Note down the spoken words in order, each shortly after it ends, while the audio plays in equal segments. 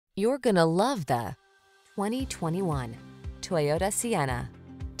You're gonna love the 2021 Toyota Sienna.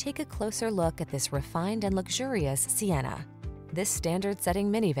 Take a closer look at this refined and luxurious Sienna. This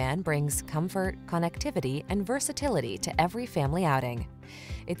standard-setting minivan brings comfort, connectivity, and versatility to every family outing.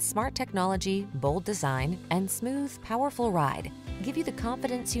 Its smart technology, bold design, and smooth, powerful ride give you the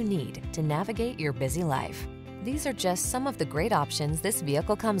confidence you need to navigate your busy life. These are just some of the great options this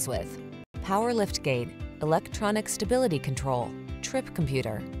vehicle comes with: power liftgate, electronic stability control, trip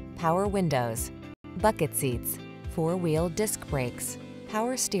computer, power windows, bucket seats, four-wheel disc brakes,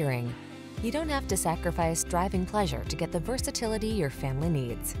 power steering. You don't have to sacrifice driving pleasure to get the versatility your family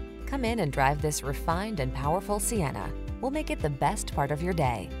needs. Come in and drive this refined and powerful Sienna. We'll make it the best part of your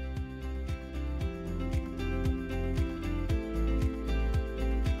day.